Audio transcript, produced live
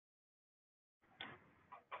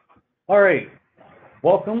All right,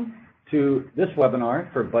 welcome to this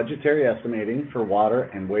webinar for budgetary estimating for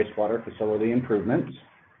water and wastewater facility improvements,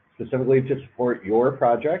 specifically to support your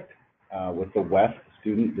project with the WEF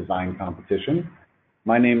Student Design Competition.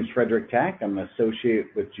 My name is Frederick Tack. I'm an associate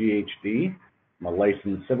with GHD. I'm a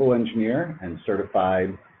licensed civil engineer and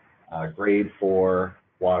certified grade 4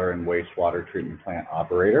 water and wastewater treatment plant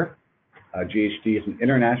operator. GHD is an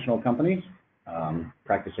international company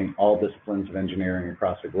practicing all disciplines of engineering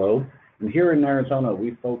across the globe. And here in Arizona,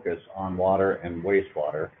 we focus on water and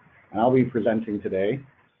wastewater. And I'll be presenting today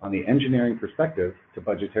on the engineering perspective to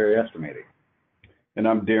budgetary estimating. And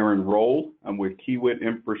I'm Darren Roll. I'm with Kiewit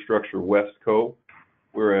Infrastructure West Co.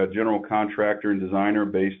 We're a general contractor and designer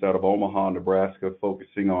based out of Omaha, Nebraska,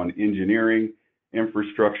 focusing on engineering,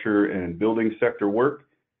 infrastructure, and building sector work.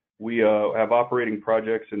 We have operating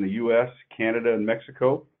projects in the U.S., Canada, and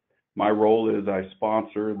Mexico. My role is I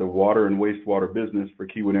sponsor the water and wastewater business for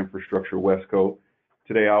Kiewit Infrastructure West Co.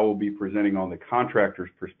 Today I will be presenting on the contractor's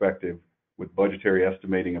perspective with budgetary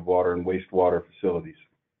estimating of water and wastewater facilities.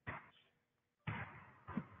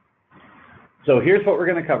 So here's what we're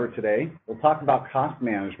going to cover today. We'll talk about cost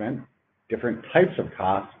management, different types of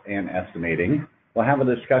costs and estimating. We'll have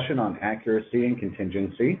a discussion on accuracy and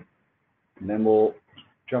contingency, and then we'll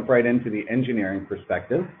jump right into the engineering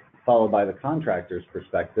perspective, followed by the contractor's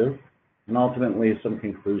perspective, and ultimately some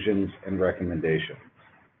conclusions and recommendations.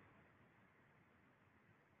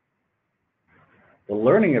 The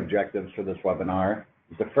learning objectives for this webinar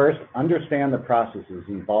is to first understand the processes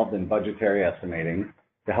involved in budgetary estimating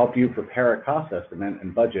to help you prepare a cost estimate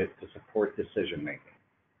and budget to support decision making.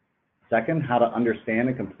 Second, how to understand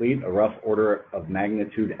and complete a rough order of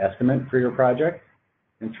magnitude estimate for your project.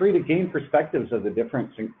 And three, to gain perspectives of the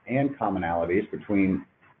difference and commonalities between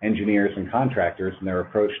engineers and contractors and their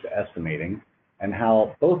approach to estimating, and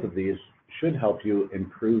how both of these should help you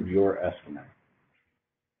improve your estimate.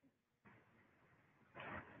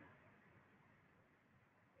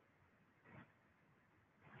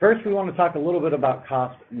 First, we want to talk a little bit about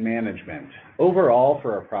cost management. Overall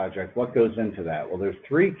for a project, what goes into that? Well, there's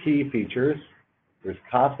three key features. There's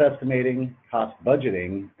cost estimating, cost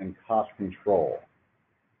budgeting, and cost control.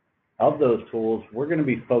 Of those tools, we're going to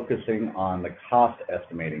be focusing on the cost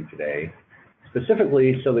estimating today,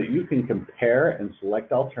 specifically so that you can compare and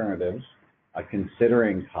select alternatives,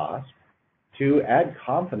 considering cost. Two, add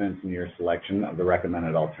confidence in your selection of the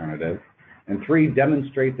recommended alternative. And three,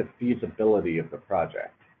 demonstrate the feasibility of the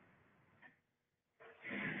project.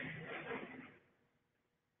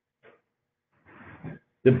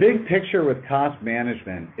 The big picture with cost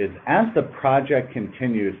management is as the project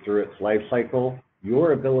continues through its life cycle,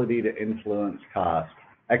 your ability to influence cost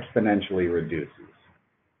exponentially reduces.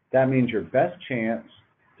 That means your best chance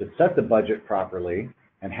to set the budget properly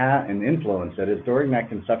and influence it is during that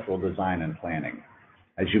conceptual design and planning.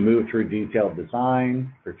 As you move through detailed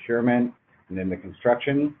design, procurement, and into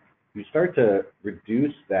construction, you start to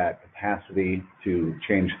reduce that capacity to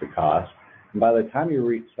change the cost. And by the time you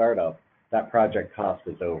reach startup, that project cost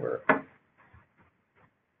is over.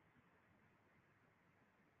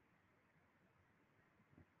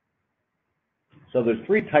 So there's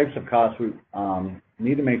three types of costs we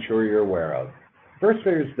need to make sure you're aware of. First,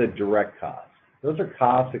 there's the direct costs. Those are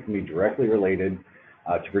costs that can be directly related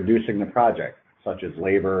to producing the project, such as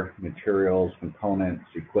labor, materials, components,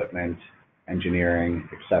 equipment, engineering,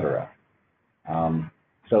 etc.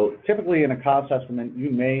 So typically in a cost estimate, you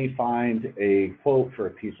may find a quote for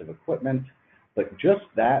a piece of equipment, but just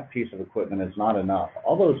that piece of equipment is not enough.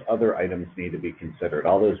 All those other items need to be considered,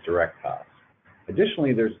 all those direct costs.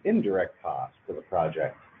 Additionally, there's indirect costs for the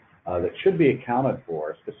project that should be accounted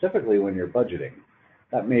for, specifically when you're budgeting.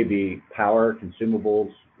 That may be power, consumables,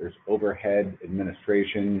 there's overhead,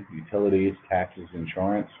 administration, utilities, taxes,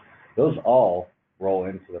 insurance. Those all roll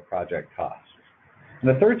into the project cost. And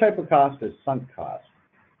the third type of cost is sunk cost,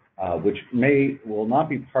 which will not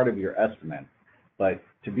be part of your estimate, but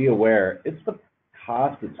to be aware, it's the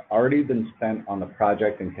cost that's already been spent on the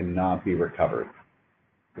project and cannot be recovered.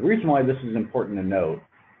 The reason why this is important to note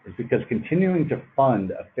is because continuing to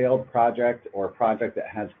fund a failed project or a project that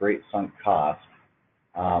has great sunk costs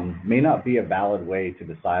may not be a valid way to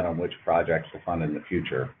decide on which projects to fund in the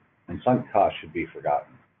future, and sunk costs should be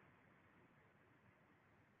forgotten.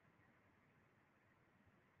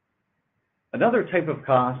 Another type of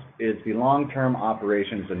cost is the long-term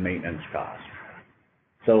operations and maintenance cost.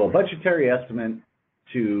 So a budgetary estimate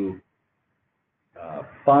to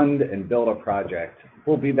fund and build a project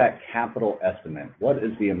will be that capital estimate. What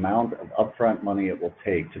is the amount of upfront money it will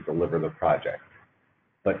take to deliver the project?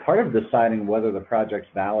 But part of deciding whether the project's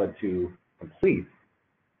valid to complete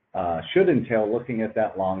should entail looking at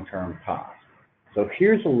that long-term cost. So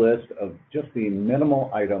here's a list of just the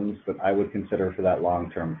minimal items that I would consider for that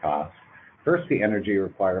long-term cost. First, the energy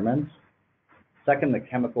requirements. Second, the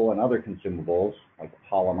chemical and other consumables, like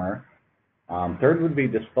polymer. Third would be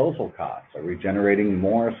disposal costs. Are we generating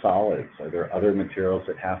more solids? Are there other materials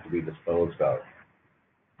that have to be disposed of?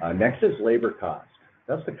 Next is labor cost.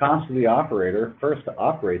 That's the cost of the operator, first to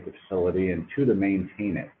operate the facility and two, to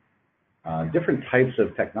maintain it. Different types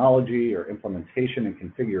of technology or implementation and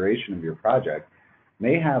configuration of your project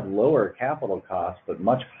may have lower capital costs, but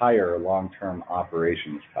much higher long-term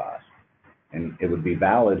operations costs. And it would be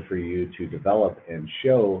valid for you to develop and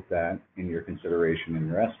show that in your consideration in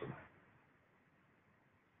your estimate.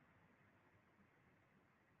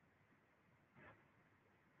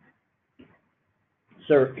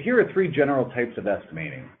 So here are three general types of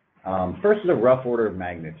estimating. First is a rough order of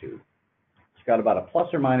magnitude. It's got about a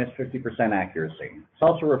plus or minus 50% accuracy. It's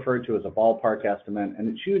also referred to as a ballpark estimate, and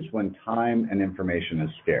it's used when time and information is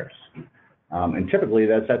scarce. And typically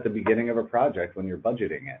that's at the beginning of a project when you're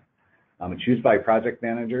budgeting it. It's used by project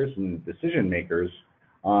managers and decision makers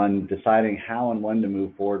on deciding how and when to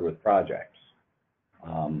move forward with projects.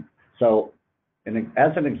 As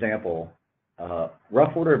an example,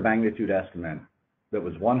 rough order of magnitude estimate that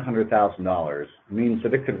was $100,000 means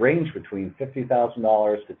that it could range between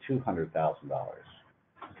 $50,000 to $200,000.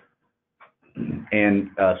 And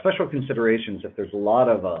special considerations, if there's a lot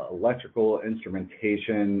of electrical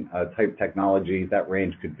instrumentation type technology, that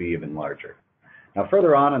range could be even larger. Now,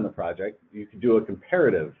 further on in the project, you could do a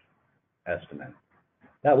comparative estimate.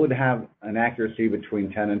 That would have an accuracy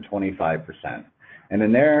between 10 and 25%. And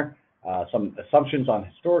in there, some assumptions on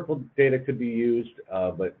historical data could be used,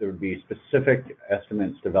 but there would be specific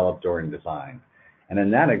estimates developed during design. And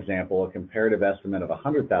in that example, a comparative estimate of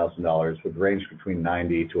 $100,000 would range between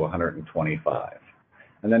 90 to 125.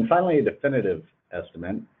 And then finally, a definitive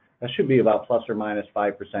estimate. That should be about plus or minus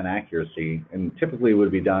 5% accuracy, and typically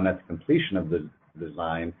would be done at the completion of the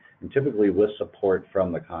design, and typically with support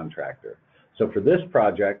from the contractor. So for this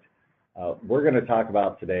project, we're going to talk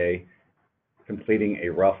about today completing a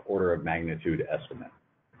rough order of magnitude estimate.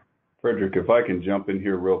 Frederick, if I can jump in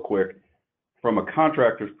here real quick. From a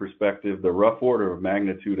contractor's perspective, the rough order of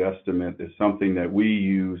magnitude estimate is something that we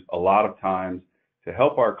use a lot of times to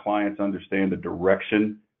help our clients understand the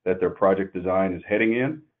direction that their project design is heading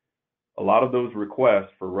in. A lot of those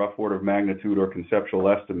requests for rough order of magnitude or conceptual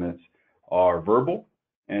estimates are verbal,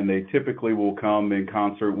 and they typically will come in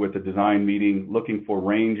concert with a design meeting looking for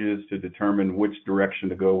ranges to determine which direction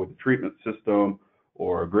to go with the treatment system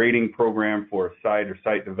or a grading program for a site or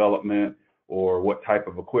site development or what type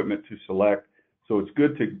of equipment to select. So it's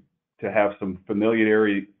good to have some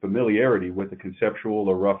familiarity with the conceptual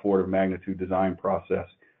or rough order of magnitude design process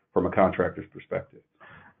from a contractor's perspective.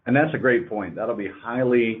 And that's a great point. That'll be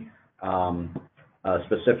highly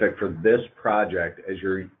specific for this project as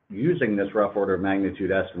you're using this rough order of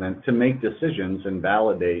magnitude estimate to make decisions and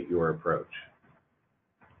validate your approach.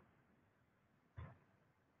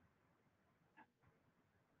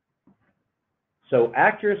 So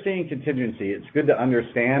accuracy and contingency, it's good to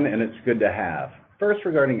understand and it's good to have. First,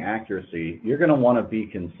 regarding accuracy, you're going to want to be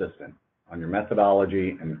consistent on your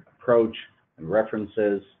methodology and approach and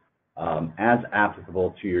references as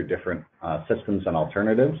applicable to your different systems and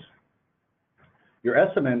alternatives. Your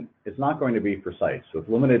estimate is not going to be precise. With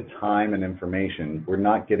limited time and information, we're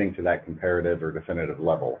not getting to that comparative or definitive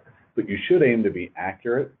level, but you should aim to be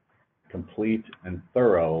accurate, complete, and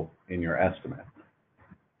thorough in your estimate.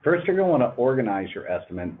 First, you're going to want to organize your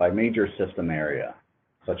estimate by major system area,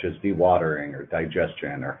 such as dewatering or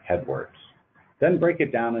digestion or headworks. Then break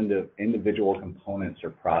it down into individual components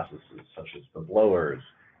or processes, such as the blowers,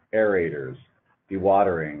 aerators,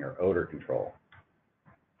 dewatering, or odor control.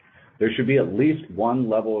 There should be at least one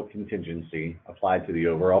level of contingency applied to the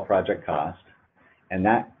overall project cost, and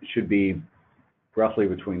that should be roughly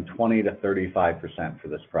between 20 to 35% for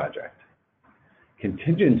this project.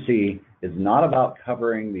 Contingency is not about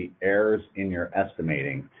covering the errors in your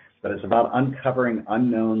estimating, but it's about uncovering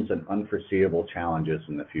unknowns and unforeseeable challenges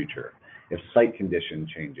in the future. If site condition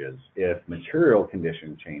changes, if material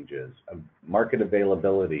condition changes, market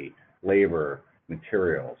availability, labor,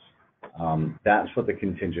 materials, that's what the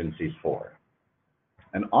contingency is for.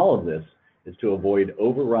 And all of this is to avoid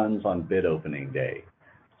overruns on bid opening day.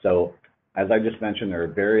 So as I just mentioned, there are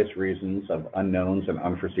various reasons of unknowns and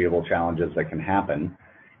unforeseeable challenges that can happen.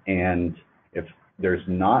 And if there's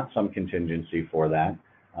not some contingency for that,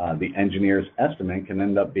 the engineer's estimate can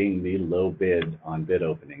end up being the low bid on bid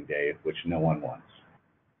opening day, which no one wants.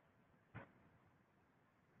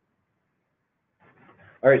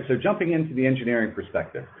 All right, so jumping into the engineering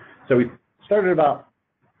perspective. So we started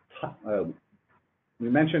we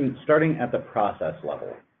mentioned starting at the process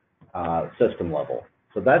level, system level.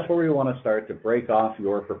 So that's where we want to start to break off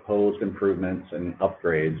your proposed improvements and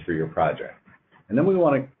upgrades for your project. And then we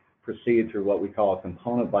want to proceed through what we call a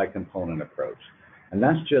component by component approach. And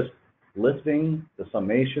that's just listing the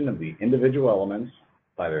summation of the individual elements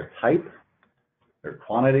by their type, their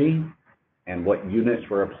quantity, and what units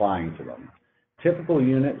we're applying to them. Typical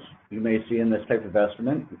units you may see in this type of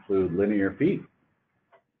estimate include linear feet,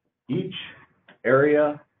 each,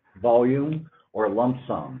 area, volume, or lump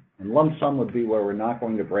sum. And lump sum would be where we're not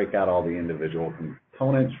going to break out all the individual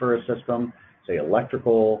components for a system, say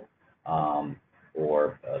electrical,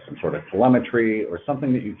 or some sort of telemetry, or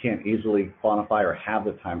something that you can't easily quantify or have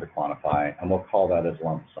the time to quantify, and we'll call that as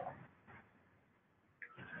lump sum.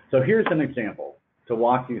 So here's an example to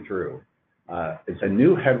walk you through. It's a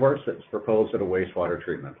new headworks that's proposed at a wastewater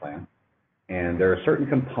treatment plant, and there are certain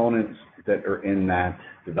components that are in that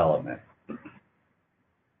development.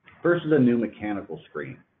 First is a new mechanical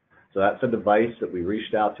screen. So that's a device that we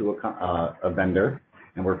reached out to a vendor,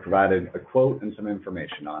 and we're provided a quote and some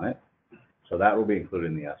information on it. So that will be included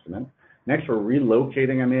in the estimate. Next, we're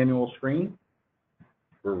relocating a manual screen.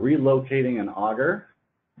 We're relocating an auger.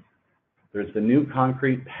 There's the new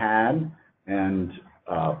concrete pad and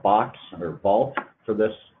box or vault for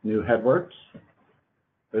this new headworks.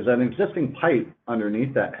 There's an existing pipe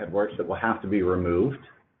underneath that headworks that will have to be removed.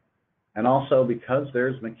 And also, because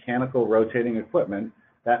there's mechanical rotating equipment,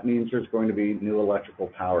 that means there's going to be new electrical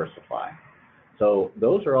power supply. So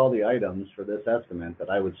those are all the items for this estimate that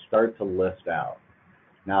I would start to list out.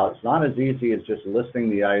 Now, it's not as easy as just listing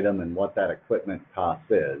the item and what that equipment cost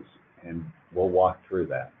is, and we'll walk through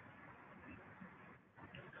that.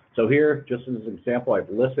 So here, just as an example, I've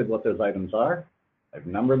listed what those items are, I've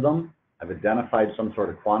numbered them, I've identified some sort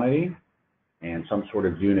of quantity, and some sort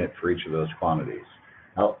of unit for each of those quantities.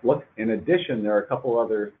 Now, look, in addition, there are a couple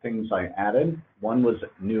other things I added. One was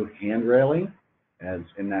new hand railing. As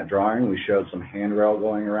in that drawing, we showed some handrail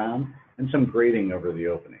going around and some grading over the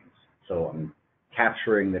openings. So I'm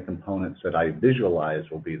capturing the components that I visualize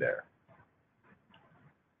will be there.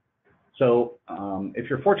 So if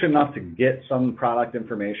you're fortunate enough to get some product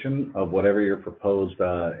information of whatever your proposed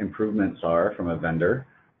improvements are from a vendor,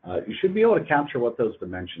 you should be able to capture what those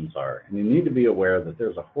dimensions are. And you need to be aware that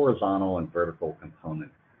there's a horizontal and vertical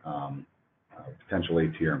component potentially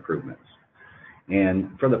to your improvements.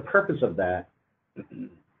 And for the purpose of that,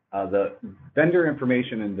 the vendor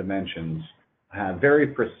information and dimensions have very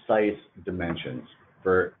precise dimensions.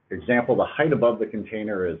 For example, the height above the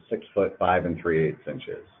container is 6 foot 5 3/8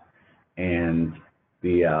 inches. And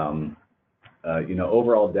the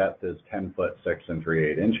overall depth is 10 foot 6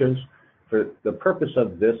 3/8 inches. For the purpose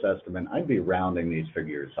of this estimate, I'd be rounding these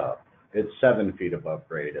figures up. It's 7 feet above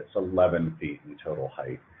grade. It's 11 feet in total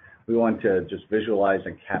height. We want to just visualize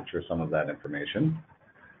and capture some of that information.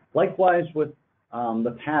 Likewise with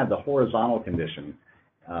the pad, the horizontal condition.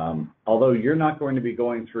 Although you're not going to be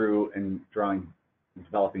going through and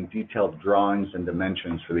developing detailed drawings and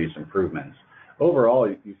dimensions for these improvements, overall,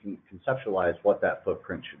 you can conceptualize what that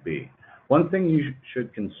footprint should be. One thing you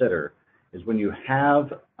should consider is when you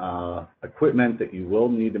have equipment that you will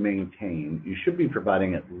need to maintain, you should be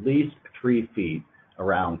providing at least 3 feet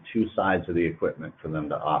around 2 sides of the equipment for them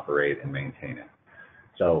to operate and maintain it.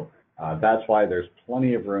 So that's why there's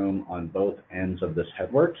plenty of room on both ends of this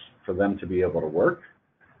headworks for them to be able to work.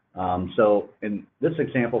 So in this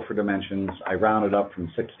example for dimensions, I rounded up from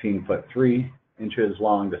 16 foot 3 inches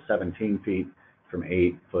long to 17 feet, from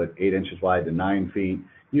 8 foot 8 inches wide to 9 feet.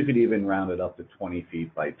 You could even round it up to 20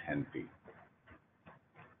 feet by 10 feet.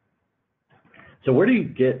 So where do you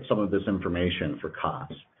get some of this information for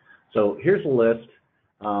costs? So here's a list.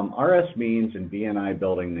 RS Means and BNI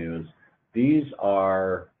Building News. These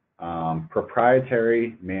are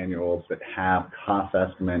proprietary manuals that have cost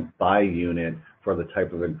estimate by unit for the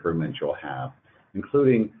type of improvement you'll have,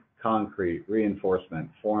 including concrete, reinforcement,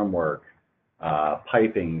 formwork,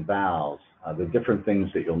 piping, valves, the different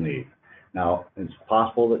things that you'll need. Now, it's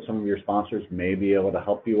possible that some of your sponsors may be able to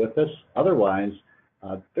help you with this. Otherwise,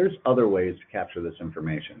 there's other ways to capture this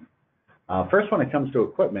information. First, when it comes to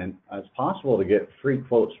equipment, it's possible to get free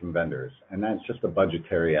quotes from vendors, and that's just a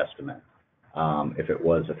budgetary estimate. If it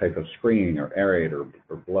was a type of screen or aerator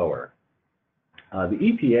or blower. The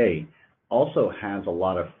EPA also has a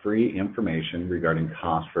lot of free information regarding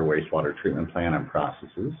costs for wastewater treatment plant and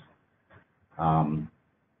processes.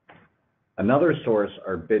 Another source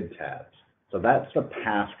are bid tabs. So that's the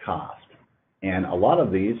past cost. And a lot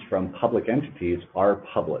of these from public entities are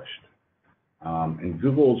published. And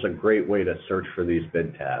Google's a great way to search for these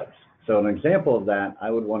bid tabs. So an example of that, I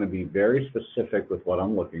would want to be very specific with what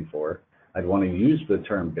I'm looking for. I'd want to use the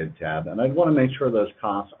term bid tab, and I'd want to make sure those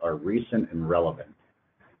costs are recent and relevant.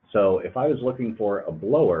 So if I was looking for a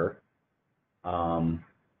blower, and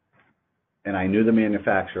I knew the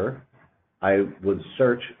manufacturer, I would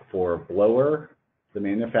search for blower, the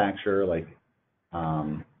manufacturer, like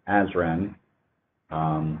Asren,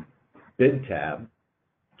 bid tab,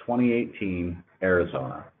 2018,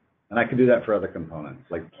 Arizona. And I could do that for other components,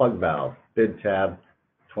 like plug valve, bid tab,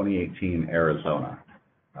 2018, Arizona.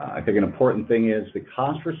 I think an important thing is the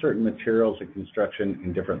cost for certain materials and construction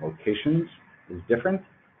in different locations is different.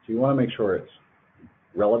 So you want to make sure it's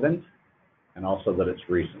relevant and also that it's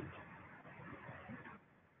recent.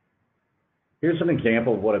 Here's an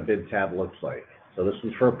example of what a bid tab looks like. So this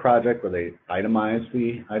is for a project where they itemize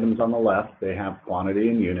the items on the left. They have quantity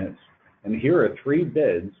and units. And here are 3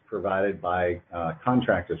 bids provided by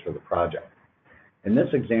contractors for the project. In this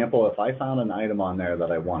example, if I found an item on there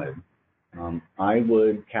that I wanted, I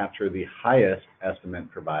would capture the highest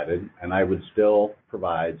estimate provided, and I would still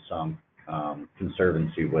provide some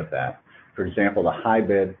conservancy with that. For example, the high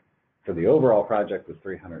bid for the overall project was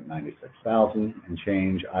 $396,000 and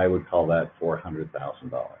change. I would call that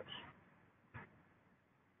 $400,000.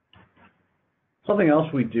 Something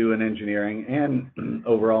else we do in engineering and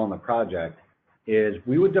overall in the project is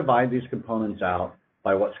we would divide these components out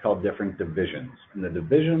by what's called different divisions. And the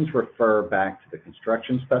divisions refer back to the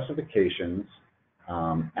construction specifications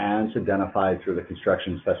as identified through the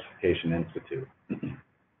Construction Specification Institute.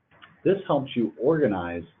 This helps you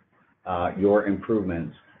organize your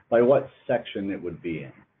improvements by what section it would be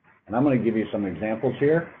in. And I'm going to give you some examples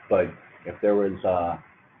here, but if there was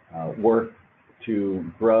work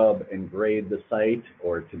to grub and grade the site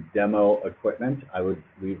or to demo equipment,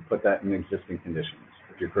 we would put that in existing conditions.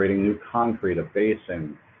 If you're creating new concrete, a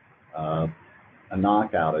basin, a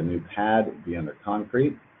knockout, a new pad, it'd be under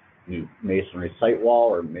concrete. New masonry site wall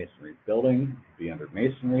or masonry building would be under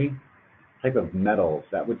masonry. Type of metals,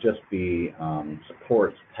 that would just be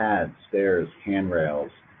supports, pads, stairs, handrails,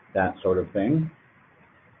 that sort of thing.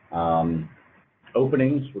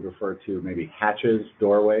 Openings would refer to maybe hatches,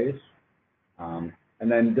 doorways.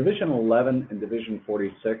 And then Division 11 and Division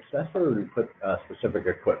 46, that's where we put specific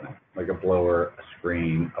equipment, like a blower, a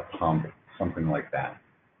screen, a pump, something like that.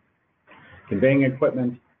 Conveying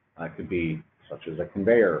equipment could be such as a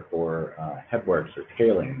conveyor for headworks or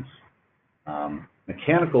tailings.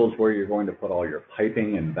 Mechanical is where you're going to put all your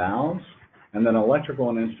piping and valves, and then electrical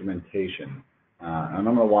and instrumentation. And I'm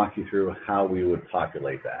going to walk you through how we would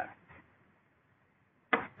populate that.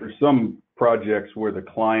 For some projects where the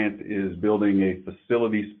client is building a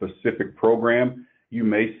facility-specific program, you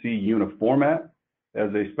may see Uniformat as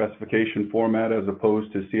a specification format as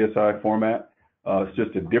opposed to CSI format. It's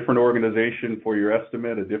just a different organization for your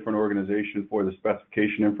estimate, a different organization for the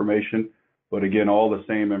specification information. But again, all the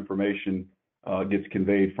same information gets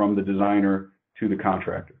conveyed from the designer to the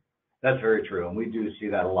contractor. That's very true, and we do see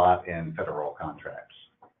that a lot in federal contracts.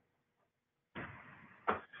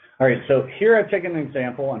 All right, so here I've taken an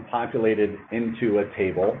example and populated into a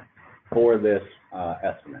table for this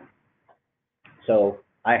estimate. So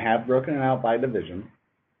I have broken it out by division.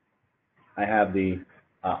 I have the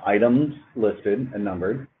items listed and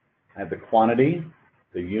numbered. I have the quantity,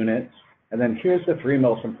 the units, and then here's the 3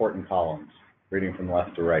 most important columns, reading from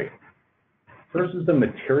left to right. First is the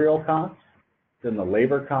material cost, then the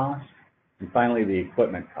labor cost, and finally the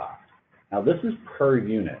equipment cost. Now this is per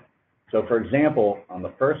unit. So for example, on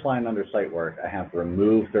the first line under site work, I have to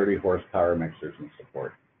remove 30 horsepower mixers and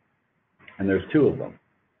support. And there's 2 of them.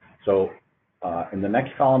 So in the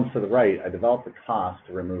next column to the right, I developed the cost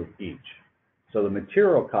to remove each. So the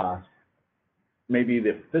material cost may be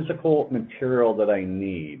the physical material that I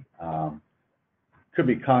need. Could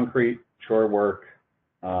be concrete, shore work,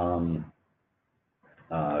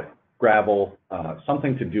 gravel,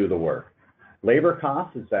 something to do the work. Labor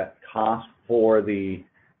cost is that cost for the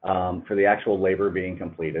actual labor being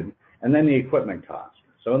completed, and then the equipment cost.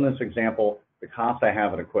 So in this example, the cost I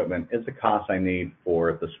have in equipment is the cost I need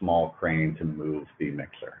for the small crane to move the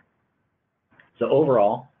mixer. So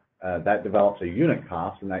overall, that develops a unit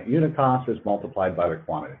cost, and that unit cost is multiplied by the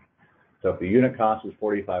quantity. So if the unit cost is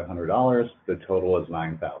 $4,500, the total is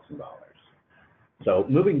 $9,000. So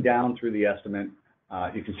moving down through the estimate,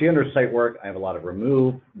 you can see under site work, I have a lot of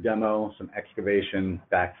remove, demo, some excavation,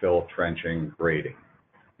 backfill, trenching, grading.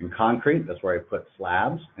 In concrete, that's where I put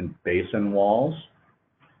slabs and basin walls.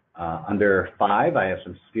 Under 5, I have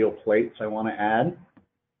some steel plates I want to add.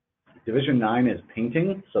 Division 9 is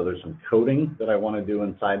painting, so there's some coating that I want to do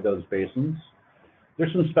inside those basins.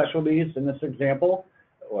 There's some specialties in this example.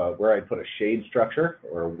 where I put a shade structure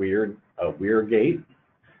or a weir gate.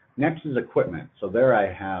 Next is equipment. So there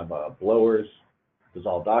I have blowers,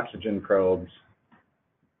 dissolved oxygen probes.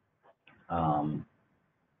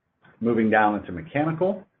 Moving down into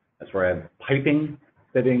mechanical, that's where I have piping,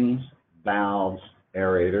 fittings, valves,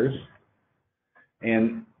 aerators.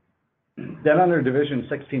 And then under division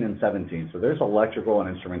 16 and 17, so there's electrical and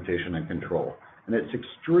instrumentation and control. And it's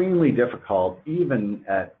extremely difficult, even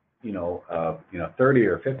at 30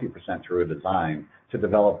 or 50% through a design, to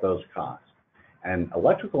develop those costs. And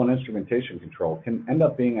electrical and instrumentation control can end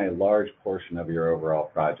up being a large portion of your overall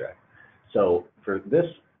project. So for this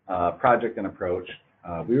project and approach,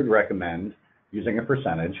 we would recommend using a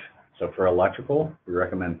percentage. So for electrical, we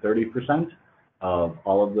recommend 30% of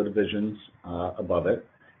all of the divisions above it,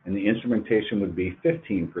 and the instrumentation would be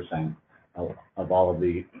 15% of all of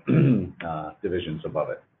the divisions above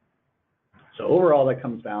it. So overall, that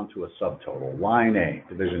comes down to a subtotal. Line A,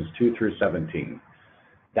 divisions 2 through 17.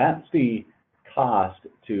 That's the cost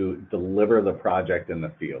to deliver the project in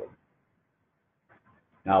the field.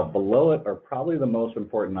 Now, below it are probably the most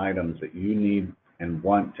important items that you need and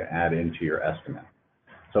want to add into your estimate.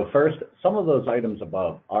 So first, some of those items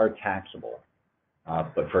above are taxable,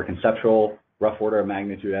 but for a conceptual rough order of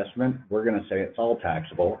magnitude estimate, we're going to say it's all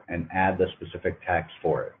taxable and add the specific tax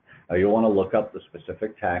for it. Now, you'll want to look up the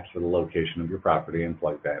specific tax for the location of your property and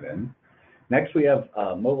plug that in. Next, we have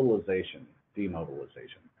mobilization,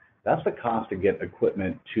 demobilization. That's the cost to get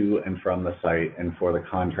equipment to and from the site and for the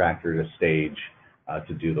contractor to stage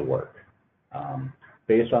to do the work.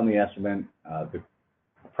 Based on the estimate, the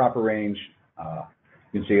proper range,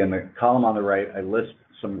 you can see in the column on the right, I list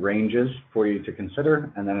some ranges for you to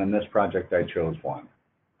consider, and then in this project, I chose 1%.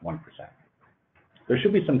 There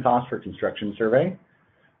should be some cost for construction survey.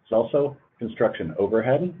 There's also construction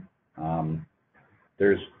overhead.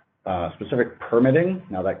 There's specific permitting.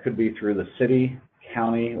 Now, that could be through the city,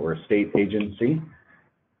 county, or state agency.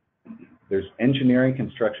 There's engineering,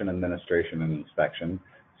 construction, administration, and inspection.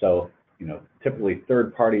 So, typically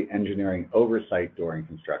third-party engineering oversight during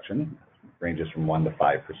construction ranges from 1% to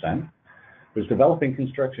 5%. There's developing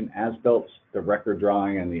construction as-built, the record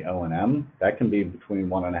drawing, and the O&M. That can be between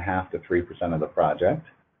 1.5% to 3% of the project.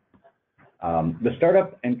 The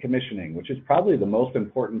startup and commissioning, which is probably the most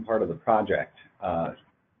important part of the project.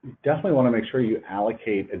 You definitely want to make sure you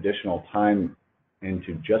allocate additional time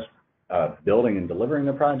into just building and delivering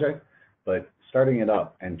the project, but starting it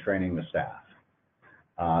up and training the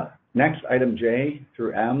staff. Next, item J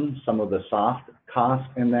through M, some of the soft costs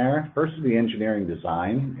in there. First is the engineering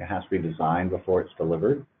design. It has to be designed before it's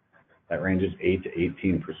delivered. That ranges 8% to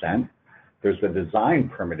 18%. There's the design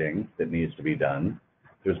permitting that needs to be done.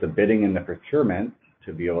 There's the bidding and the procurement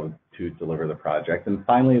to be able to deliver the project. And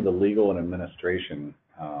finally, the legal and administration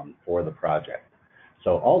for the project.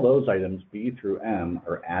 So all those items, B through M,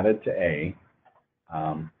 are added to A.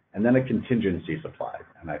 And then a contingency is applied.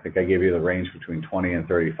 And I think I gave you the range between 20 and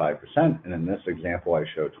 35%. And in this example, I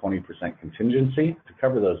show 20% contingency to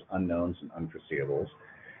cover those unknowns and unforeseeables,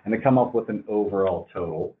 and to come up with an overall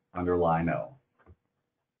total under line O.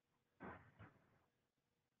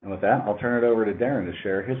 And with that, I'll turn it over to Darren to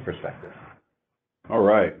share his perspective. All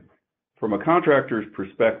right. From a contractor's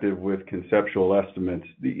perspective with conceptual estimates,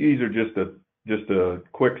 these are just a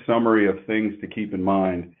quick summary of things to keep in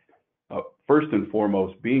mind. First and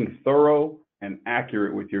foremost, being thorough and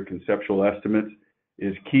accurate with your conceptual estimates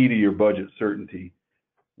is key to your budget certainty.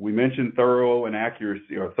 We mentioned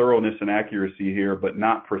thoroughness and accuracy here, but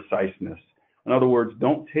not preciseness. In other words,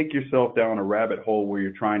 don't take yourself down a rabbit hole where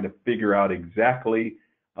you're trying to figure out exactly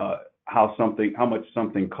how much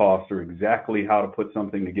something costs or exactly how to put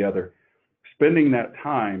something together. Spending that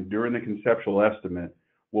time during the conceptual estimate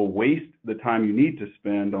will waste the time you need to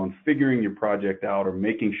spend on figuring your project out or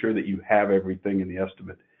making sure that you have everything in the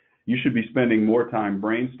estimate. You should be spending more time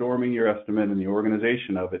brainstorming your estimate and the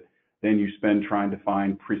organization of it than you spend trying to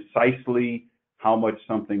find precisely how much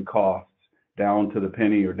something costs down to the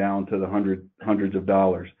penny or down to the hundreds of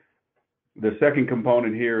dollars. The second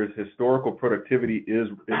component here is historical productivity. It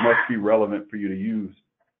must be relevant for you to use.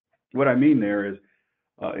 What I mean there is,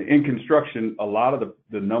 in construction, a lot of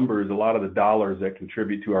the numbers, a lot of the dollars that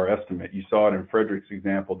contribute to our estimate, you saw it in Frederick's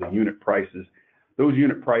example, the unit prices. Those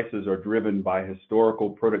unit prices are driven by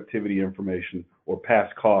historical productivity information, or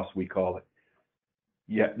past costs, we call it.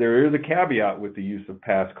 Yet there is a caveat with the use of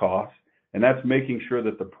past costs, and that's making sure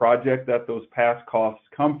that the project that those past costs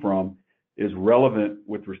come from is relevant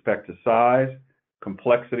with respect to size,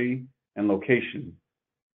 complexity, and location.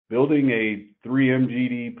 Building a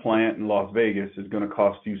 3-MGD plant in Las Vegas is going to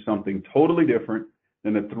cost you something totally different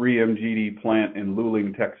than a 3-MGD plant in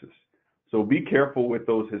Luling, Texas. So be careful with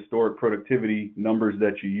those historic productivity numbers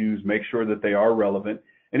that you use. Make sure that they are relevant.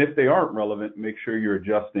 And if they aren't relevant, make sure you're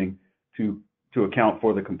adjusting to account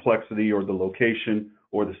for the complexity or the location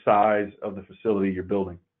or the size of the facility you're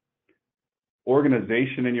building.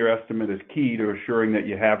 Organization in your estimate is key to assuring that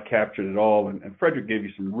you have captured it all. And Frederick gave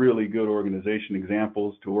you some really good organization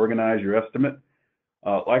examples to organize your estimate.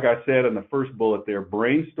 Like I said in the first bullet there,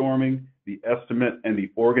 brainstorming the estimate and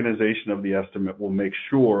the organization of the estimate will make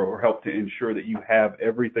sure or help to ensure that you have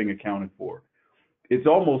everything accounted for. It's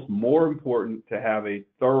almost more important to have a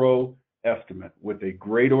thorough estimate with a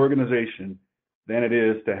great organization than it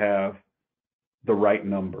is to have the right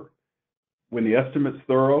number. When the estimate's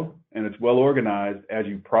thorough and it's well organized, as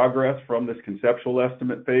you progress from this conceptual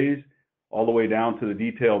estimate phase all the way down to the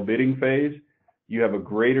detailed bidding phase, you have a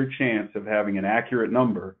greater chance of having an accurate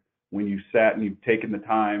number when you've sat and you've taken the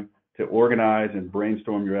time to organize and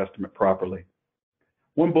brainstorm your estimate properly.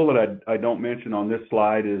 One bullet I don't mention on this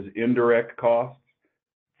slide is indirect costs.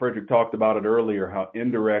 Frederick talked about it earlier, how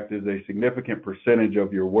indirect is a significant percentage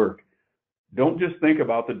of your work. Don't just think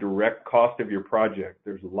about the direct cost of your project.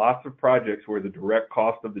 There's lots of projects where the direct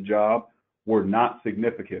cost of the job were not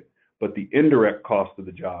significant, but the indirect cost of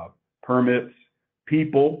the job, permits,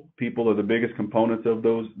 people are the biggest components of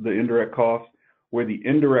the indirect costs, where the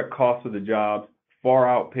indirect costs of the jobs far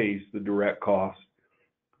outpace the direct costs.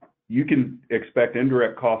 You can expect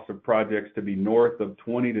indirect costs of projects to be north of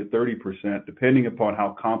 20 to 30%, depending upon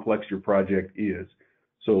how complex your project is.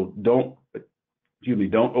 So don't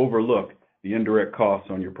overlook the indirect costs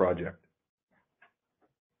on your project.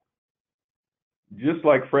 Just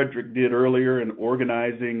like Frederick did earlier in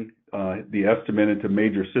organizing the estimate into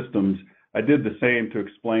major systems, I did the same to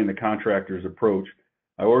explain the contractor's approach.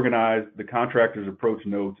 I organized the contractor's approach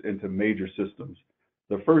notes into major systems.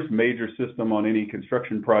 The first major system on any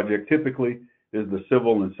construction project typically is the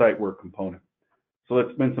civil and site work component. So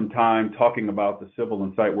let's spend some time talking about the civil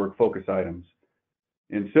and site work focus items.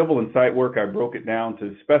 In civil and site work, I broke it down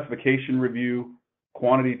to specification review,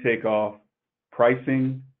 quantity takeoff,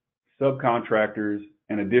 pricing, subcontractors,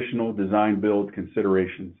 and additional design build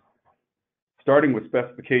considerations. Starting with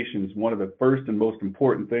specifications, one of the first and most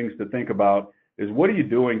important things to think about is what are you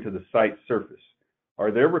doing to the site surface?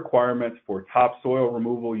 Are there requirements for topsoil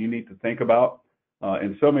removal you need to think about?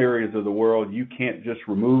 In some areas of the world, you can't just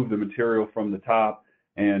remove the material from the top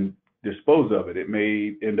and dispose of it. It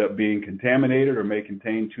may end up being contaminated or may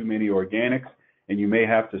contain too many organics, and you may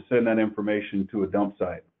have to send that information to a dump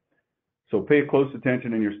site. So pay close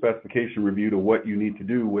attention in your specification review to what you need to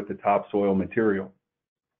do with the topsoil material.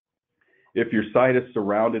 If your site is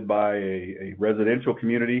surrounded by a residential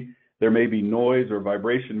community, there may be noise or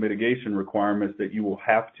vibration mitigation requirements that you will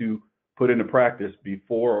have to put into practice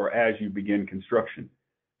before or as you begin construction.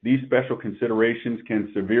 These special considerations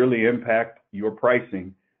can severely impact your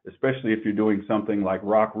pricing, especially if you're doing something like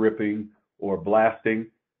rock ripping or blasting.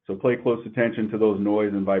 So pay close attention to those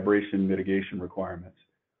noise and vibration mitigation requirements.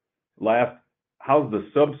 Last, how's the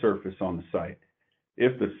subsurface on the site?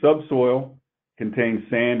 If the subsoil contains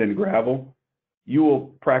sand and gravel, you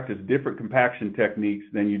will practice different compaction techniques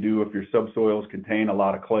than you do if your subsoils contain a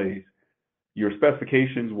lot of clays. Your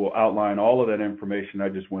specifications will outline all of that information I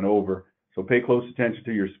just went over, so pay close attention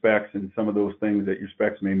to your specs and some of those things that your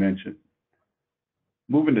specs may mention.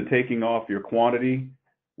 Moving to taking off your quantity,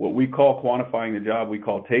 what we call quantifying the job, we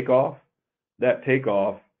call takeoff. That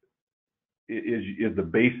takeoff is the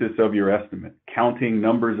basis of your estimate. Counting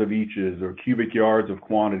numbers of eaches or cubic yards of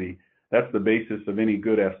quantity, that's the basis of any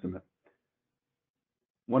good estimate.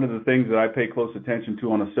 One of the things that I pay close attention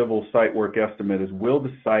to on a civil site work estimate is, will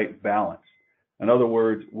the site balance? In other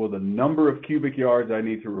words, will the number of cubic yards I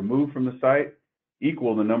need to remove from the site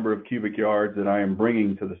equal the number of cubic yards that I am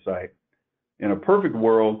bringing to the site? In a perfect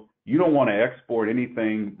world, you don't want to export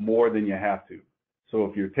anything more than you have to. So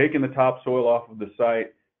if you're taking the topsoil off of the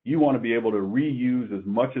site, you want to be able to reuse as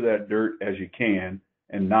much of that dirt as you can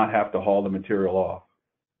and not have to haul the material off.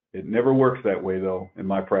 It never works that way, though, in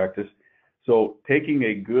my practice. So taking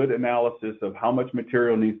a good analysis of how much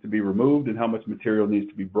material needs to be removed and how much material needs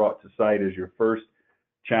to be brought to site is your first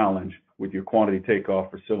challenge with your quantity takeoff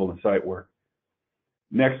for civil and site work.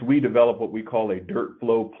 Next, we develop what we call a dirt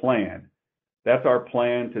flow plan. That's our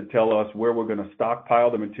plan to tell us where we're going to stockpile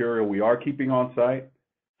the material we are keeping on site,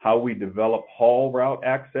 how we develop haul route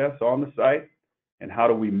access on the site, and how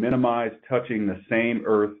do we minimize touching the same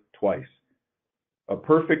earth twice. A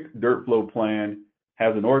perfect dirt flow plan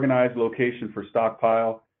has an organized location for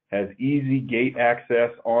stockpile, has easy gate access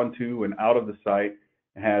onto and out of the site,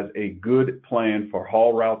 and has a good plan for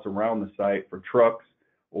haul routes around the site for trucks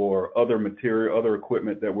or other material, other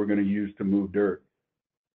equipment that we're going to use to move dirt.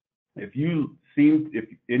 If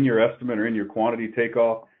in your estimate or in your quantity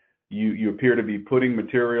takeoff, you appear to be putting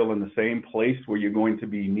material in the same place where you're going to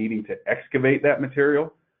be needing to excavate that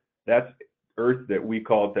material, that's earth that we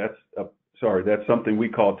call, that's something we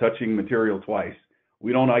call touching material twice.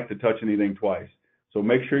 We don't like to touch anything twice. So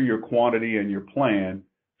make sure your quantity and your plan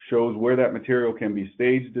shows where that material can be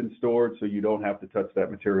staged and stored so you don't have to touch that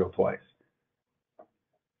material twice.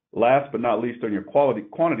 Last but not least, on your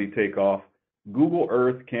quantity takeoff, Google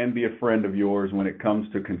Earth can be a friend of yours when it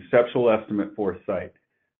comes to conceptual estimate for a site.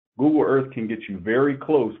 Google Earth can get you very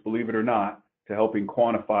close, believe it or not, to helping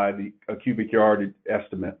quantify a cubic yard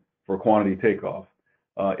estimate for quantity takeoff.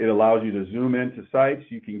 It allows you to zoom into sites.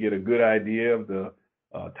 You can get a good idea of the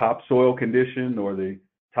topsoil condition or the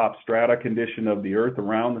top strata condition of the earth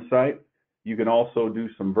around the site. You can also do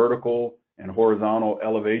some vertical and horizontal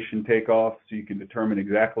elevation takeoff so you can determine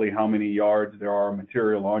exactly how many yards there are of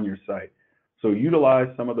material on your site. So utilize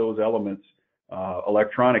some of those elements,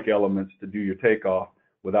 electronic elements, to do your takeoff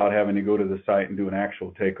without having to go to the site and do an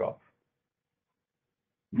actual takeoff.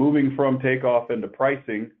 Moving from takeoff into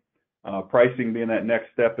pricing, pricing being that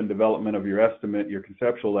next step in development of your estimate, your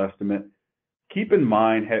conceptual estimate, keep in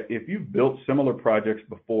mind, if you've built similar projects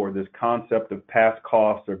before, this concept of past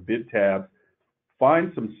costs or bid tabs,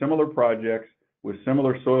 find some similar projects with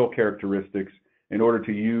similar soil characteristics in order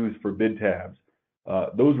to use for bid tabs.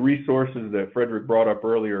 Those resources that Frederick brought up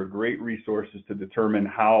earlier are great resources to determine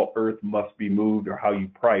how earth must be moved or how you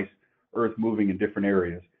price earth moving in different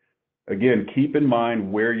areas. Again, keep in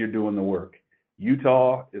mind where you're doing the work.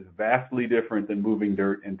 Utah is vastly different than moving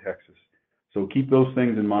dirt in Texas. So keep those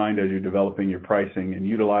things in mind as you're developing your pricing and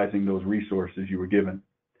utilizing those resources you were given.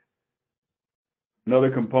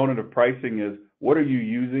 Another component of pricing is, what are you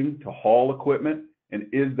using to haul equipment, and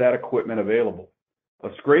is that equipment available? A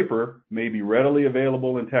scraper may be readily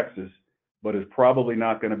available in Texas, but is probably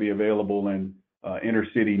not going to be available in inner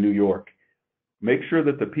city New York. Make sure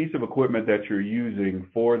that the piece of equipment that you're using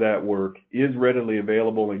for that work is readily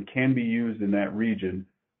available and can be used in that region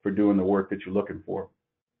for doing the work that you're looking for.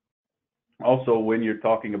 Also, when you're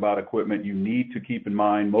talking about equipment, you need to keep in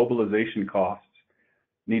mind mobilization costs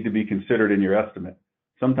need to be considered in your estimate.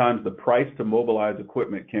 Sometimes the price to mobilize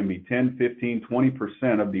equipment can be 10, 15,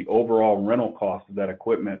 20% of the overall rental cost of that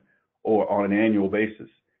equipment or on an annual basis.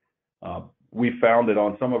 We found that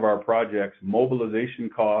on some of our projects, mobilization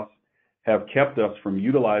costs have kept us from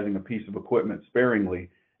utilizing a piece of equipment sparingly.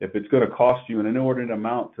 If it's going to cost you an inordinate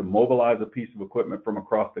amount to mobilize a piece of equipment from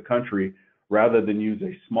across the country, rather than use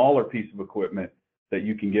a smaller piece of equipment that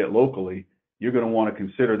you can get locally, you're going to want to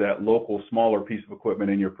consider that local smaller piece of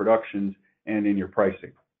equipment in your productions and in your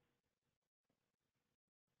pricing.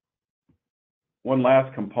 One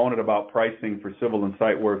last component about pricing for civil and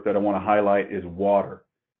site work that I want to highlight is water.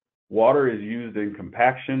 Water is used in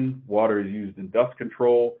compaction, water is used in dust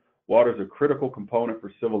control. Water is a critical component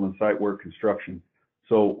for civil and site work construction.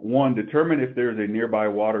 So one, determine if there's a nearby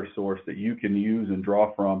water source that you can use and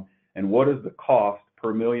draw from, and what is the cost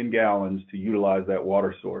per million gallons to utilize that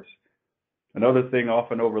water source. Another thing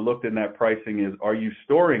often overlooked in that pricing is, are you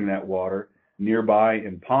storing that water nearby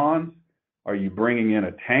in ponds? Are you bringing in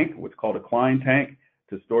a tank, what's called a Klein tank,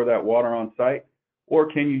 to store that water on site? Or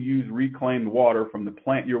can you use reclaimed water from the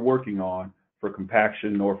plant you're working on for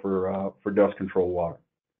compaction or for dust control water?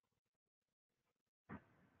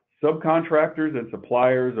 Subcontractors and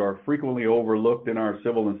suppliers are frequently overlooked in our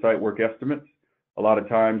civil and site work estimates. A lot of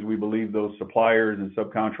times we believe those suppliers and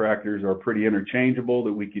subcontractors are pretty interchangeable,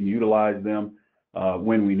 that we can utilize them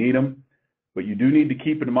when we need them. But you do need to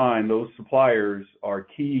keep in mind those suppliers are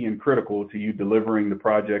key and critical to you delivering the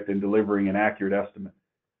project and delivering an accurate estimate.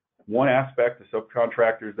 One aspect of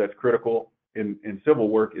subcontractors that's critical in civil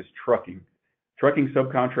work is trucking. Trucking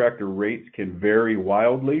subcontractor rates can vary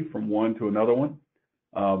wildly from one to another one.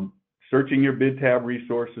 Searching your bid tab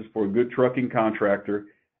resources for a good trucking contractor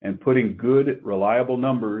and putting good, reliable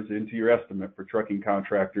numbers into your estimate for trucking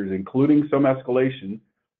contractors, including some escalation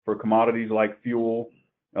for commodities like fuel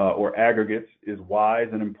or aggregates, is wise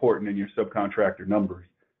and important in your subcontractor numbers.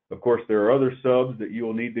 Of course, there are other subs that you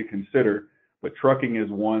will need to consider, but trucking is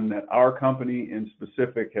one that our company in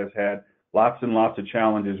specific has had lots and lots of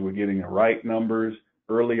challenges with getting the right numbers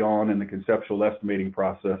early on in the conceptual estimating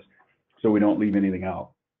process so we don't leave anything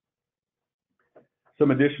out.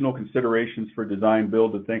 Some additional considerations for design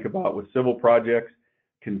build to think about with civil projects: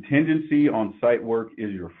 contingency on site work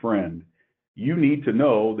is your friend. You need to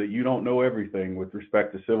know that you don't know everything with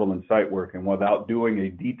respect to civil and site work, and without doing a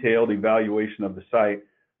detailed evaluation of the site,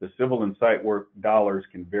 the civil and site work dollars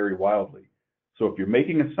can vary wildly. So if you're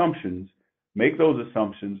making assumptions, make those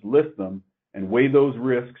assumptions, list them, and weigh those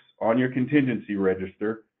risks on your contingency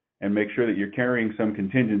register, and make sure that you're carrying some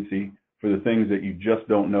contingency for the things that you just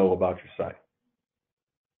don't know about your site.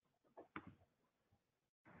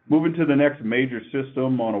 Moving to the next major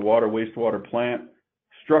system on a water wastewater plant,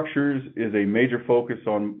 structures is a major focus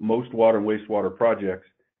on most water and wastewater projects.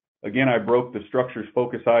 Again, I broke the structures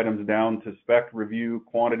focus items down to spec review,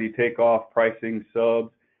 quantity takeoff, pricing,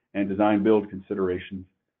 subs, and design build considerations.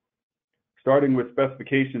 Starting with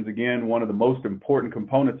specifications, again, one of the most important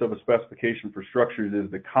components of a specification for structures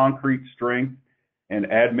is the concrete strength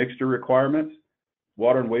and admixture requirements.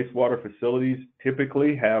 Water and wastewater facilities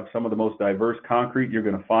typically have some of the most diverse concrete you're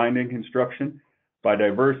going to find in construction. By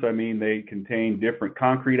diverse, I mean they contain different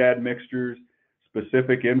concrete admixtures.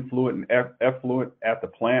 Specific influent and effluent at the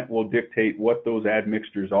plant will dictate what those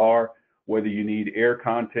admixtures are, whether you need air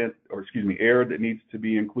that needs to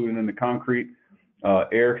be included in the concrete.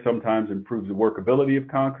 Air sometimes improves the workability of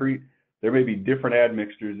concrete. There may be different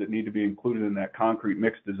admixtures that need to be included in that concrete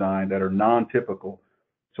mix design that are non-typical.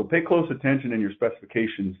 So pay close attention in your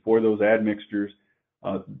specifications for those admixtures.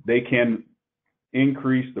 They can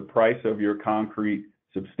increase the price of your concrete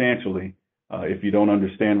substantially if you don't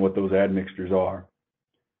understand what those admixtures are.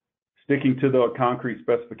 Sticking to the concrete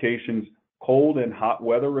specifications, cold and hot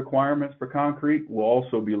weather requirements for concrete will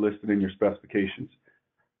also be listed in your specifications.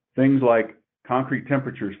 Things like concrete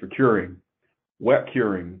temperatures for curing, wet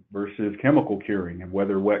curing versus chemical curing, and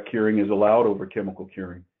whether wet curing is allowed over chemical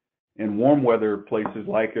curing. In warm weather places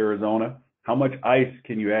like Arizona, how much ice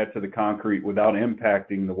can you add to the concrete without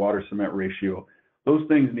impacting the water cement ratio? Those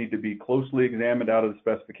things need to be closely examined out of the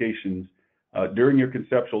specifications during your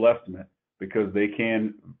conceptual estimate, because they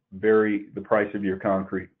can vary the price of your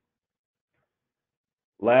concrete.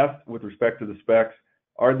 Last, with respect to the specs,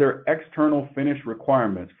 are there external finish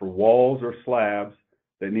requirements for walls or slabs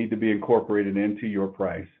that need to be incorporated into your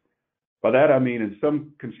price? By that I mean, in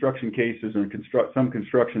some construction cases or some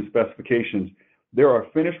construction specifications, there are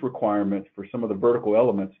finish requirements for some of the vertical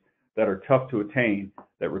elements that are tough to attain,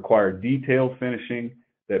 that require detailed finishing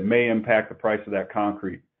that may impact the price of that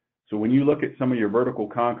concrete. So when you look at some of your vertical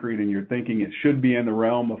concrete and you're thinking it should be in the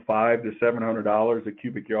realm of $500 to $700 a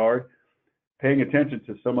cubic yard, paying attention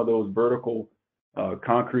to some of those vertical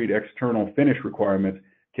concrete external finish requirements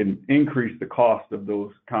can increase the cost of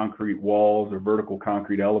those concrete walls or vertical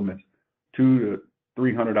concrete elements $200 to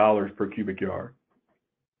 $300 per cubic yard.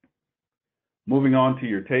 Moving on to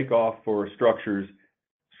your takeoff for structures.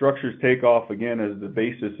 Structures takeoff, again, is the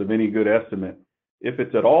basis of any good estimate. If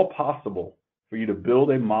it's at all possible for you to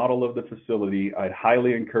build a model of the facility, I'd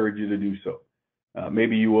highly encourage you to do so.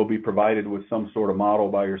 Maybe you will be provided with some sort of model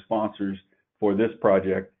by your sponsors for this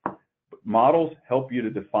project. Models help you to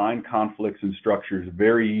define conflicts in structures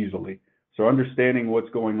very easily. So understanding what's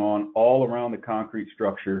going on all around the concrete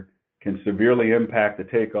structure can severely impact the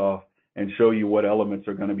takeoff and show you what elements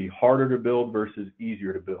are going to be harder to build versus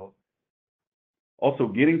easier to build. Also,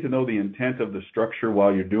 getting to know the intent of the structure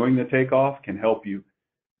while you're doing the takeoff can help you.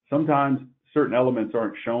 Sometimes certain elements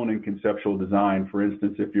aren't shown in conceptual design. For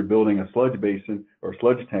instance, if you're building a sludge basin or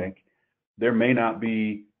sludge tank, there may not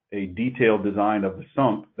be a detailed design of the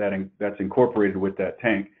sump that's incorporated with that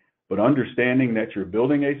tank. But understanding that you're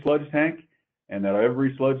building a sludge tank and that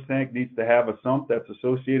every sludge tank needs to have a sump that's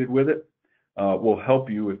associated with it will help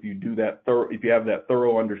you if you do that if you have that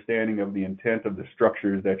thorough understanding of the intent of the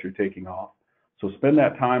structures that you're taking off. So spend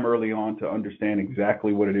that time early on to understand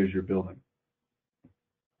exactly what it is you're building.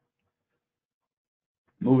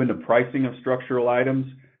 Moving to pricing of structural items.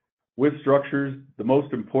 With structures, the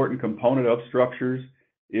most important component of structures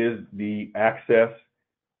is the access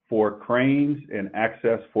for cranes and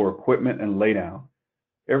access for equipment and laydown.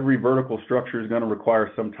 Every vertical structure is going to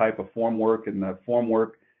require some type of formwork, and that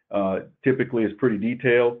formwork typically is pretty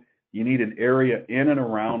detailed. You need an area in and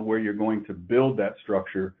around where you're going to build that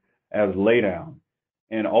structure as laydown.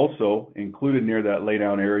 And also included near that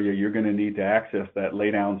laydown area, you're going to need to access that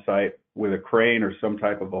laydown site with a crane or some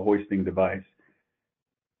type of a hoisting device.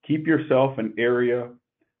 Keep yourself an area,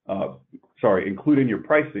 include in your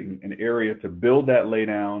pricing an area to build that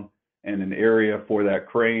laydown and an area for that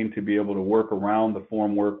crane to be able to work around the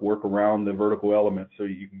formwork, work around the vertical elements so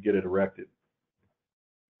you can get it erected.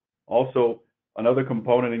 Also, another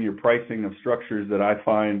component in your pricing of structures that I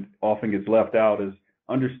find often gets left out is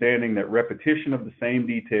understanding that repetition of the same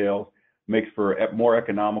details makes for more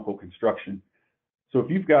economical construction. So if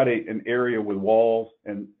you've got an area with walls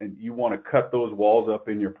and you want to cut those walls up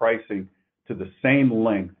in your pricing to the same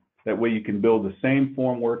length, that way you can build the same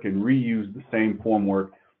formwork and reuse the same formwork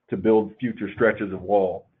to build future stretches of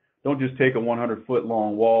wall. Don't just take a 100-foot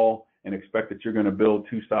long wall and expect that you're going to build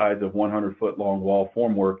two sides of 100-foot long wall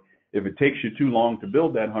formwork. If it takes you too long to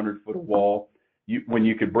build that 100-foot wall, when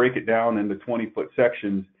you could break it down into 20-foot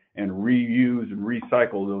sections and reuse and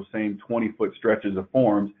recycle those same 20-foot stretches of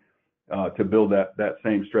forms to build that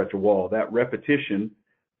same stretch of wall. That repetition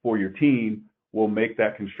for your team will make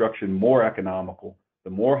that construction more economical. The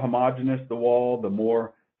more homogeneous the wall, the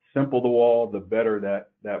more simple the wall, the better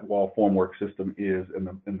that wall formwork system is, and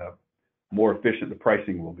the more efficient the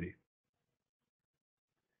pricing will be.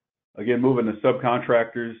 Again, moving to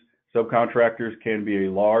subcontractors. Subcontractors can be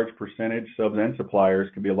a large percentage, subs and suppliers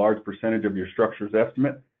can be a large percentage of your structure's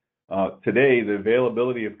estimate. Today, the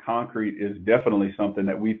availability of concrete is definitely something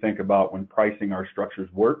that we think about when pricing our structures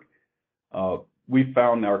work. We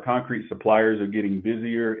found our concrete suppliers are getting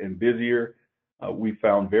busier and busier. We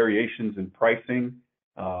found variations in pricing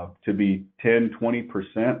to be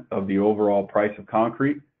 10–20% of the overall price of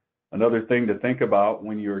concrete. Another thing to think about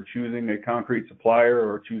when you're choosing a concrete supplier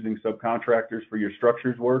or choosing subcontractors for your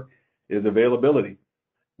structures work is availability.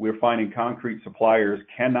 We're finding concrete suppliers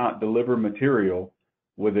cannot deliver material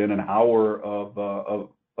within an hour of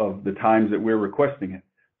the times that we're requesting it.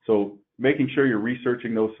 So making sure you're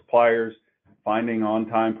researching those suppliers, finding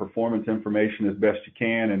on-time performance information as best you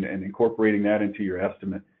can, and incorporating that into your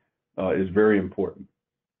estimate is very important.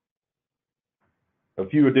 A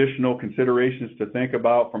few additional considerations to think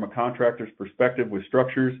about from a contractor's perspective with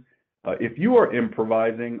structures. If you are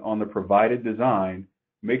improvising on the provided design,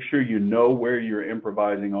 make sure you know where you're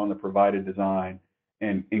improvising on the provided design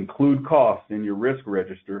and include costs in your risk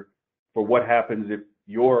register for what happens if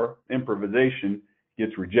your improvisation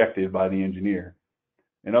gets rejected by the engineer.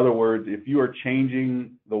 In other words, if you are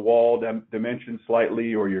changing the wall dimension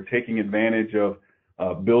slightly, or you're taking advantage of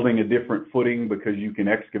building a different footing because you can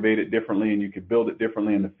excavate it differently and you can build it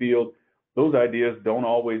differently in the field, those ideas don't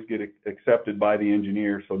always get accepted by the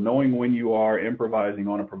engineer. So knowing when you are improvising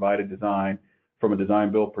on a provided design from a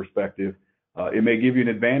design build perspective, it may give you an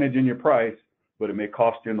advantage in your price, but it may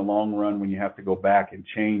cost you in the long run when you have to go back and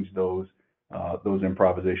change those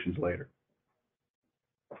improvisations later.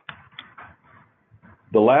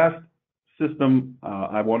 The last system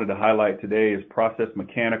I wanted to highlight today is process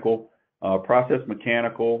mechanical. Process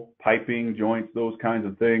mechanical, piping, joints, those kinds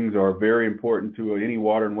of things are very important to any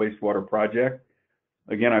water and wastewater project.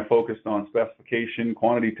 Again, I focused on specification,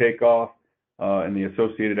 quantity takeoff, and the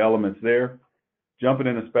associated elements there. Jumping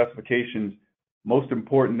into specifications, most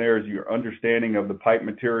important there is your understanding of the pipe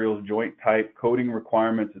materials, joint type, coating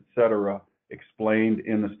requirements, etc., explained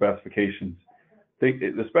in the specifications.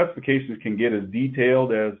 The specifications can get as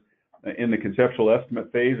detailed as in the conceptual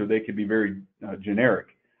estimate phase, or they could be very generic.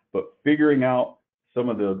 But figuring out some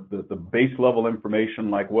of the base level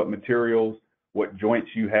information, like what materials, what joints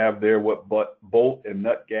you have there, what bolt,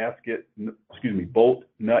 nut,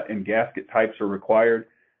 and gasket types are required,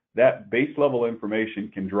 that base level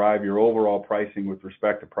information can drive your overall pricing with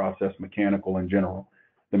respect to process mechanical in general.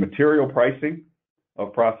 The material pricing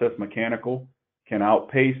of process mechanical can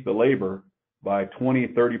outpace the labor by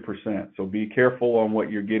 20–30%. So be careful on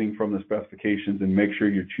what you're getting from the specifications and make sure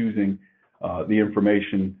you're choosing the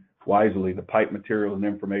information wisely, the pipe materials and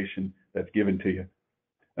information that's given to you.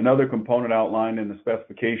 Another component outlined in the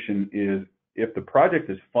specification is if the project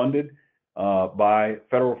is funded by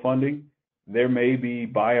federal funding, there may be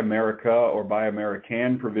Buy America or Buy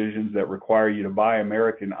American provisions that require you to buy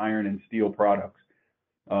American iron and steel products.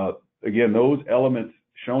 Again, those elements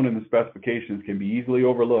shown in the specifications can be easily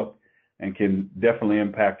overlooked and can definitely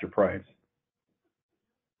impact your price.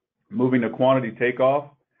 Moving to quantity takeoff,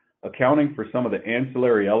 accounting for some of the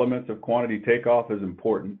ancillary elements of quantity takeoff is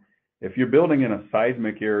important. If you're building in a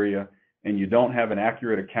seismic area and you don't have an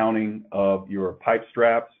accurate accounting of your pipe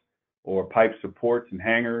straps or pipe supports and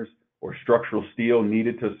hangers or structural steel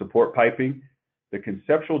needed to support piping, the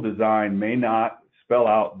conceptual design may not spell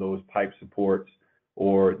out those pipe supports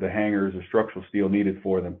or the hangers or structural steel needed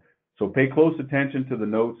for them. So pay close attention to the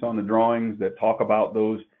notes on the drawings that talk about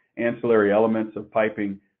those ancillary elements of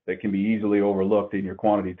piping that can be easily overlooked in your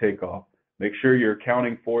quantity takeoff. Make sure you're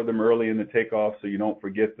accounting for them early in the takeoff so you don't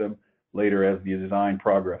forget them later as the design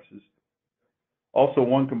progresses. Also,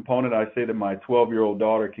 one component I say that my 12-year-old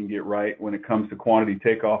daughter can get right when it comes to quantity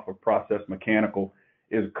takeoff of process mechanical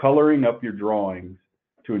is coloring up your drawings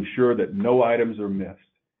to ensure that no items are missed.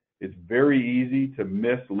 It's very easy to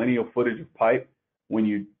miss lineal footage of pipe when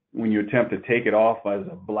you attempt to take it off as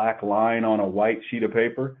a black line on a white sheet of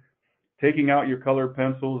paper. Taking out your colored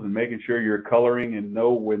pencils and making sure you're coloring and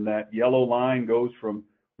know when that yellow line goes from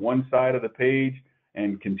one side of the page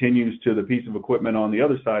and continues to the piece of equipment on the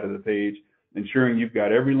other side of the page, ensuring you've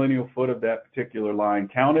got every lineal foot of that particular line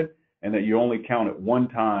counted and that you only count it one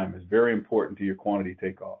time is very important to your quantity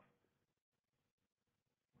takeoff.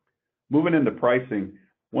 Moving into pricing,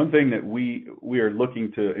 One thing that we are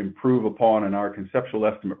looking to improve upon in our conceptual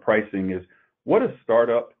estimate pricing is, what does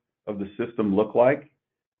startup of the system look like?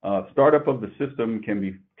 Startup of the system can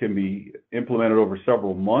be implemented over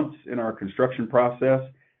several months in our construction process,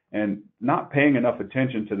 and not paying enough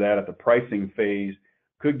attention to that at the pricing phase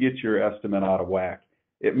could get your estimate out of whack.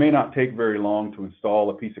 It may not take very long to install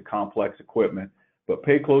a piece of complex equipment, but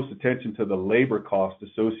pay close attention to the labor cost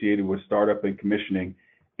associated with startup and commissioning,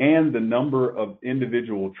 and the number of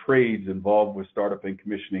individual trades involved with startup and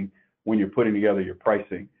commissioning when you're putting together your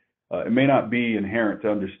pricing. It may not be inherent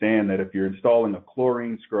to understand that if you're installing a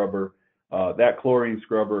chlorine scrubber, that chlorine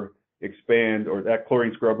scrubber extends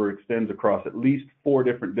across at least 4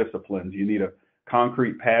 different disciplines. You need a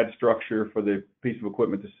concrete pad structure for the piece of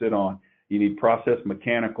equipment to sit on. You need process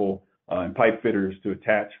mechanical and pipe fitters to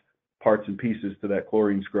attach parts and pieces to that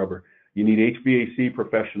chlorine scrubber. You need HVAC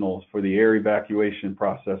professionals for the air evacuation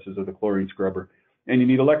processes of the chlorine scrubber. And you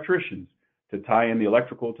need electricians to tie in the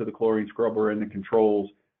electrical to the chlorine scrubber and the controls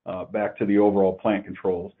back to the overall plant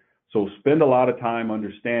controls. So spend a lot of time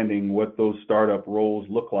understanding what those startup roles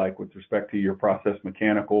look like with respect to your process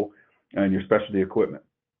mechanical and your specialty equipment.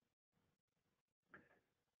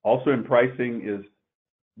 Also in pricing is,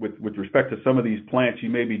 with respect to some of these plants, you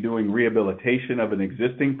may be doing rehabilitation of an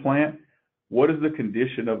existing plant. What is the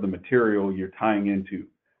condition of the material you're tying into?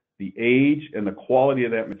 The age and the quality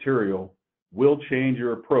of that material will change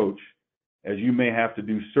your approach, as you may have to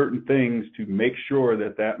do certain things to make sure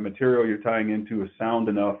that that material you're tying into is sound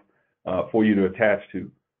enough for you to attach to.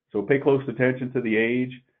 So pay close attention to the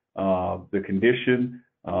age, the condition,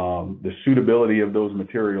 the suitability of those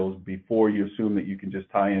materials before you assume that you can just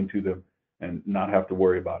tie into them and not have to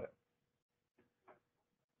worry about it.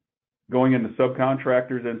 Going into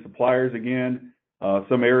subcontractors and suppliers again,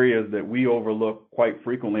 some areas that we overlook quite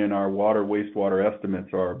frequently in our water wastewater estimates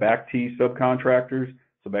are BACT subcontractors,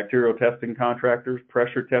 so bacterial testing contractors,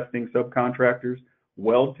 pressure testing subcontractors,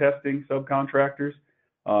 weld testing subcontractors,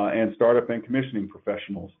 and startup and commissioning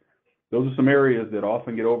professionals. Those are some areas that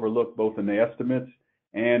often get overlooked both in the estimates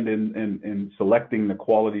and in selecting the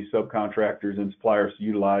quality subcontractors and suppliers to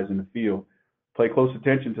utilize in the field. Pay close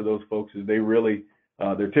attention to those folks, as they really,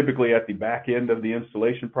 they're typically at the back end of the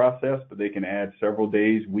installation process, but they can add several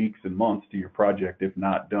days, weeks, and months to your project if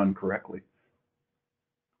not done correctly.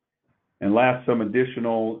 And last, some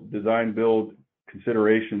additional design build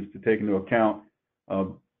considerations to take into account.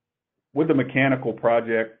 With the mechanical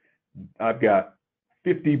project, I've got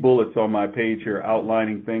 50 bullets on my page here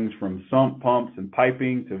outlining things from sump pumps and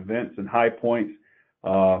piping to vents and high points,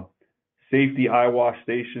 safety eye wash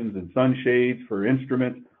stations and sunshades for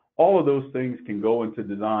instruments. All of those things can go into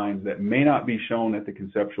designs that may not be shown at the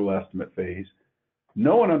conceptual estimate phase.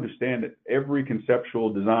 Know and understand that every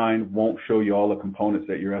conceptual design won't show you all the components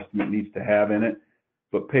that your estimate needs to have in it,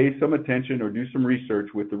 but pay some attention or do some research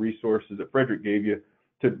with the resources that Frederick gave you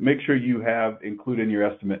to make sure you have included in your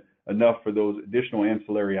estimate enough for those additional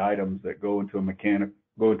ancillary items that go into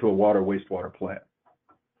a water wastewater plant.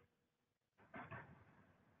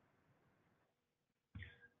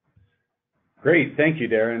 Great, thank you,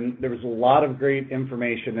 Darren. There was a lot of great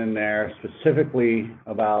information in there, specifically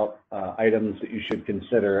about items that you should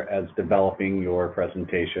consider as developing your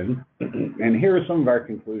presentation. And here are some of our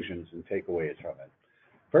conclusions and takeaways from it.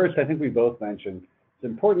 First, I think we both mentioned it's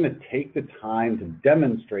important to take the time to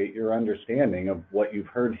demonstrate your understanding of what you've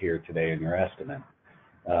heard here today in your estimate,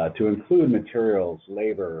 to include materials,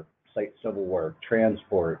 labor, site civil work,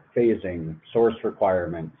 transport, phasing, source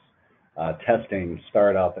requirements, testing,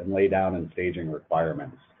 startup, and lay down and staging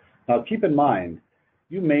requirements. Now, keep in mind,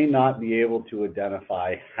 you may not be able to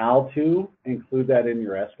identify how to include that in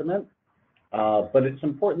your estimate, but it's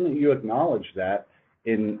important that you acknowledge that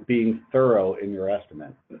in being thorough in your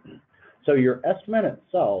estimate. So your estimate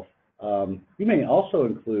itself, you may also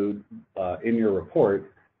include in your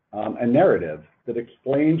report a narrative that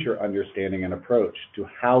explains your understanding and approach to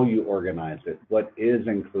how you organized it, what is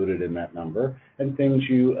included in that number, and things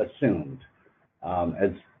you assumed. As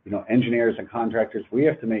you know, engineers and contractors, we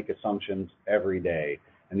have to make assumptions every day.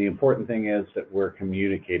 And the important thing is that we're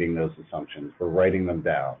communicating those assumptions, we're writing them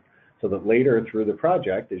down, so that later through the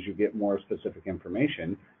project, as you get more specific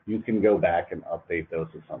information, you can go back and update those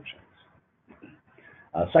assumptions.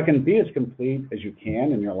 Second, be as complete as you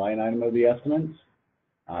can in your line item of the estimates.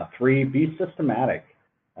 3, be systematic,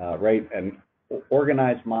 right? And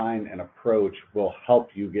organized mind and approach will help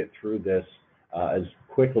you get through this as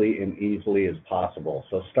quickly and easily as possible.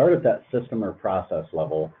 So start at that system or process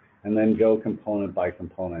level and then go component by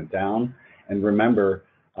component down. And remember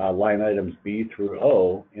line items B through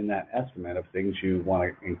O in that estimate of things you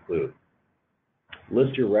want to include.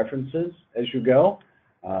 List your references as you go.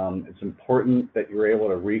 It's important that you're able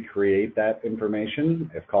to recreate that information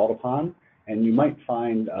if called upon, and you might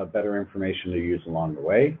find better information to use along the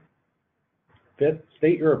way. Fifth,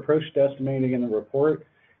 state your approach to estimating in the report.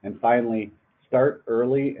 And finally, start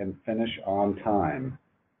early and finish on time.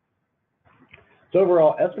 So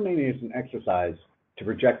overall, estimating is an exercise to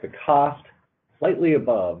project the cost slightly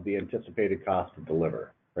above the anticipated cost to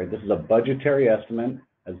deliver, right? This is a budgetary estimate.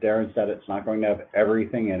 As Darren said, it's not going to have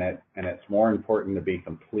everything in it, and it's more important to be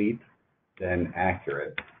complete than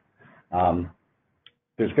accurate.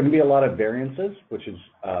 There's going to be a lot of variances, which is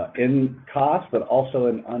in cost, but also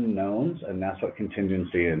in unknowns, and that's what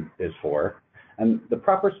contingency is for. And the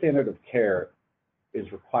proper standard of care is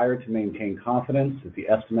required to maintain confidence that the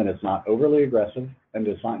estimate is not overly aggressive and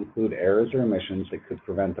does not include errors or omissions that could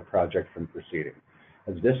prevent the project from proceeding.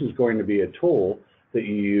 As this is going to be a tool that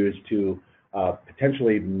you use to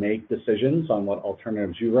potentially make decisions on what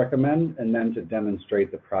alternatives you recommend, and then to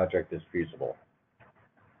demonstrate the project is feasible.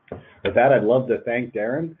 With that, I'd love to thank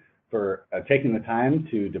Darren for taking the time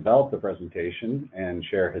to develop the presentation and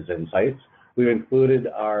share his insights. We've included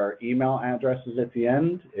our email addresses at the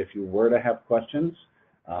end. If you were to have questions,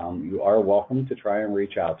 you are welcome to try and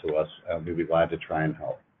reach out to us. We'd be glad to try and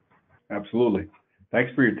help. Absolutely.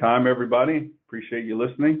 Thanks for your time, everybody. Appreciate you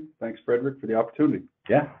listening. Thanks, Frederick, for the opportunity.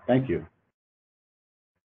 Yeah, thank you.